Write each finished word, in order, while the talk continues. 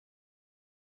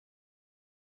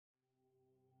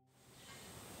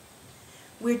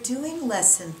We're doing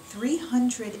lesson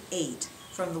 308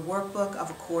 from the Workbook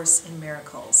of A Course in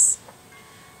Miracles.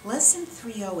 Lesson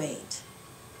 308.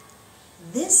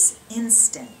 This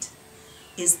instant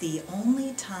is the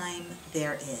only time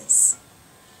there is.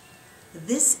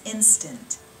 This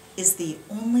instant is the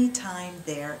only time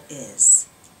there is.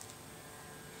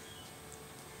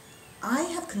 I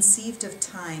have conceived of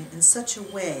time in such a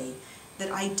way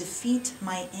that I defeat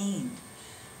my aim.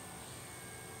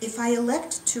 If I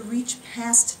elect to reach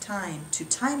past time to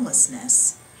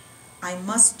timelessness, I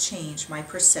must change my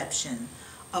perception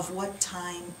of what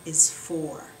time is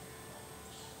for.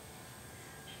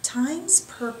 Time's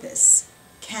purpose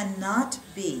cannot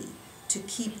be to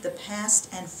keep the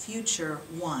past and future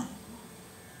one.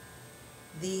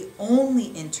 The only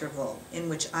interval in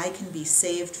which I can be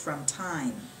saved from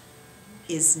time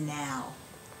is now.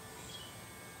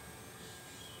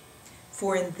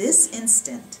 For in this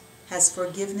instant has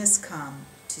forgiveness come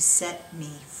to set me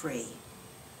free.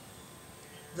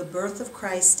 The birth of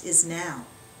Christ is now,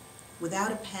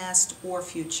 without a past or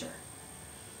future.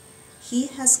 He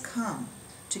has come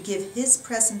to give his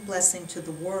present blessing to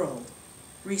the world,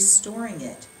 restoring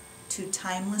it to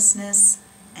timelessness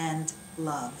and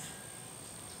love.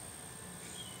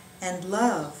 And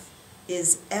love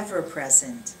is ever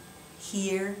present,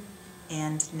 here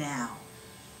and now.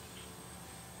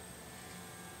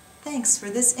 Thanks for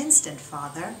this instant,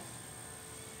 Father.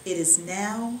 It is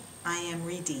now I am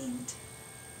redeemed.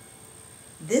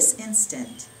 This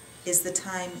instant is the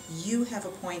time you have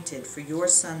appointed for your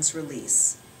Son's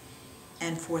release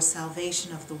and for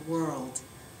salvation of the world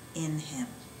in him.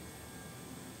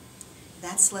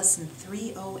 That's lesson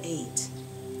 308.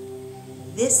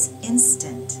 This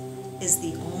instant is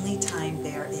the only time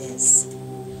there is.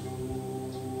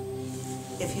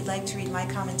 If you'd like to read my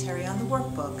commentary on the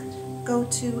workbook, go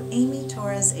to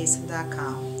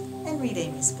amytorresasm.com and read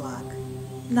Amy's blog.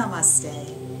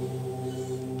 Namaste.